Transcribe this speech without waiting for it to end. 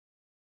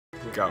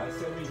Go.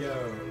 Here we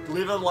go.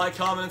 Leave a like,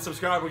 comment, and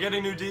subscribe. We're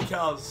getting new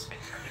decals.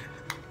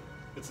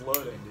 It's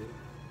loading, dude.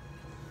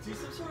 Do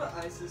some sort of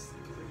ISIS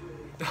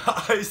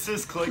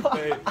ISIS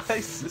clickbait.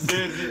 ISIS.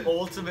 Dude, the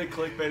ultimate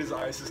clickbait is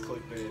ISIS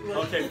clickbait.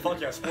 Okay, fuck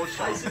yeah, sports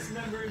talk. ISIS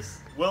members.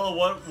 Willow,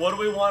 what do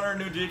we want our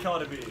new decal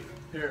to be?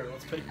 Here,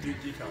 let's pick new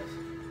decals.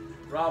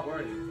 Rob, where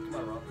are you?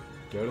 Come on, Rob.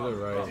 Go to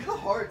the right. Do the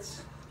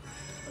hearts.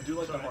 I do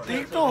like the heart.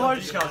 Think the What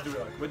hearts. decals do we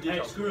like? What decals?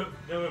 Hey, screw it.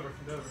 Go over.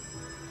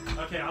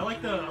 Okay, I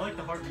like the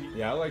heartbeat.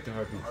 Yeah, I like the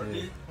heartbeat too.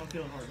 Heartbeat? I'm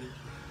feeling heartbeat.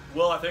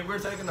 Well, I think we're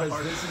taking the Because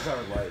heart. this is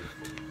our life.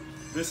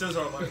 This is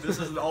our life. This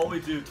is all we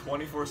do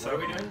 24/7. What are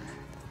we doing?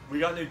 We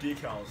got new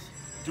decals.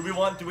 Do we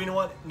want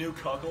new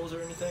cuckles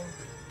or anything?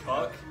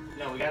 Cuck?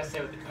 No, we gotta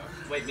stay with the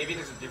cuck. Wait, maybe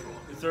there's a different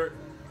one. Is there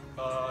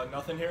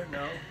nothing here?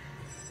 No?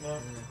 No.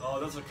 Oh,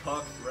 there's a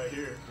cuck right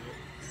here.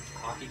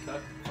 Hockey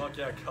cuck? Fuck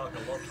yeah, cuck.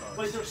 I love cucks.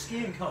 Wait, they're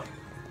skiing cuck.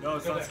 No,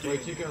 it's not skiing.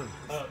 Wait, keep going.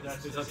 Oh,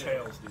 that's It's a it.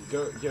 tails, dude.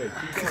 Go, yeah,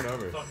 keep going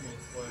over. Fuck me.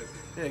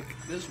 Wait. Yeah,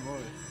 there's more.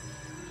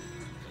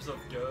 There's a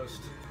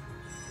ghost.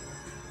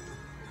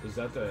 Is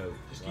that the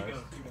Just keep last?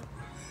 going. Keep going.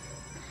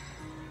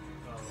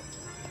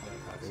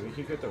 Yeah, we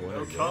can get the winner.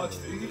 No again,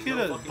 cucks, though. dude. You There's can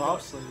no get a fucking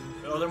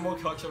bobsleigh. Oh, there are more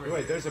cucks over here.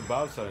 Wait, there's a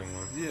bobsledding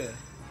one. Yeah.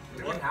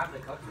 We didn't have the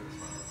cuck for this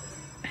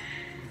one.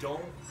 We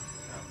don't?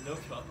 No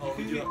cuck. Oh,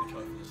 we do have the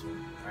cuck for this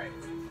one. Alright.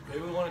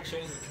 Maybe we want to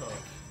change the cuck.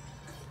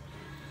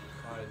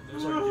 Alright,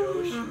 there's our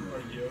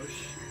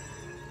Yosh.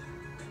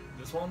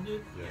 This one,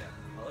 dude? Yeah.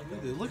 I like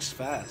Dude, that. it looks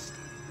fast.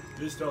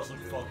 This does look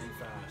fucking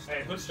fast.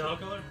 Hey, put style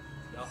color?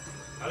 Yeah.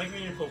 I think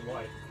we need to put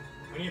white.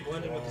 We need to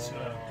blend it with the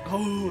snow.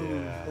 Oh.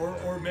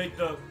 Yeah. Or make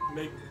the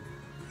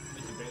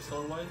base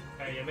color white.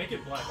 Hey, yeah, make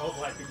it black. All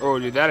black people. Oh,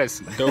 dude, that is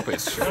dope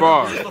as The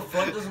fuck.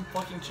 front doesn't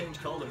fucking change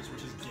colors,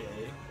 which is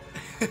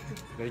gay.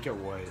 Make it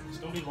white. It's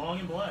gonna be long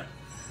and black.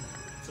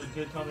 It's a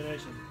good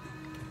combination.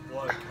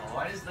 What?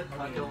 Why does the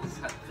cuck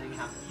thing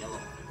have yellow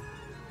on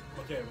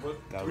it? Okay, what?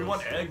 That Do we was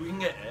want sick. egg? We can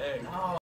get egg. No.